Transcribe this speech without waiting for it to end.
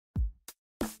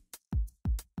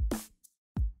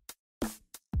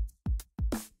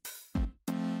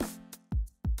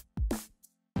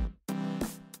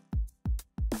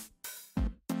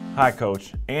Hi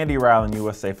Coach, Andy Ryland,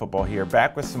 USA Football here,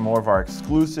 back with some more of our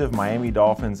exclusive Miami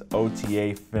Dolphins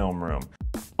OTA film room.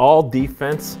 All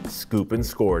defense, scoop and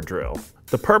score drill.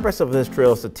 The purpose of this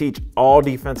drill is to teach all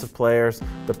defensive players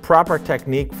the proper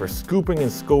technique for scooping and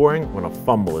scoring when a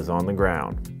fumble is on the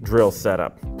ground. Drill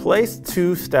setup. Place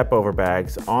 2 step-over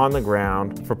bags on the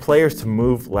ground for players to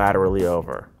move laterally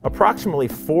over. Approximately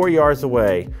 4 yards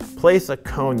away, place a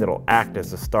cone that will act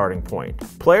as a starting point.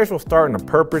 Players will start in a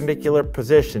perpendicular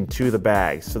position to the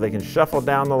bags so they can shuffle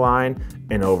down the line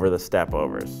and over the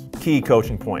step-overs. Key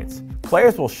coaching points.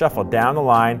 Players will shuffle down the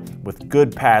line with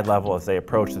good pad level as they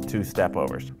approach the 2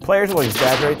 step-overs. Players will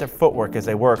exaggerate their footwork as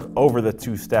they work over the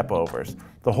 2 step-overs,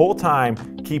 the whole time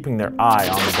keeping their eye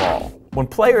on the ball. When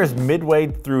player is midway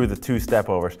through the 2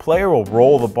 step-overs, player will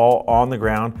roll the ball on the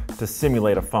ground to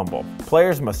simulate a fumble.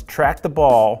 Players must track the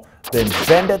ball, then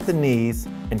bend at the knees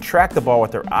and track the ball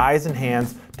with their eyes and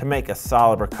hands to make a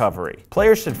solid recovery.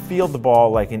 Players should field the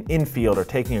ball like an infielder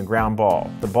taking a ground ball.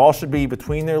 The ball should be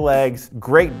between their legs,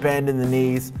 great bend in the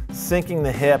knees, sinking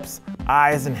the hips,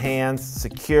 eyes and hands,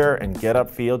 secure, and get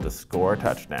upfield to score a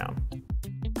touchdown.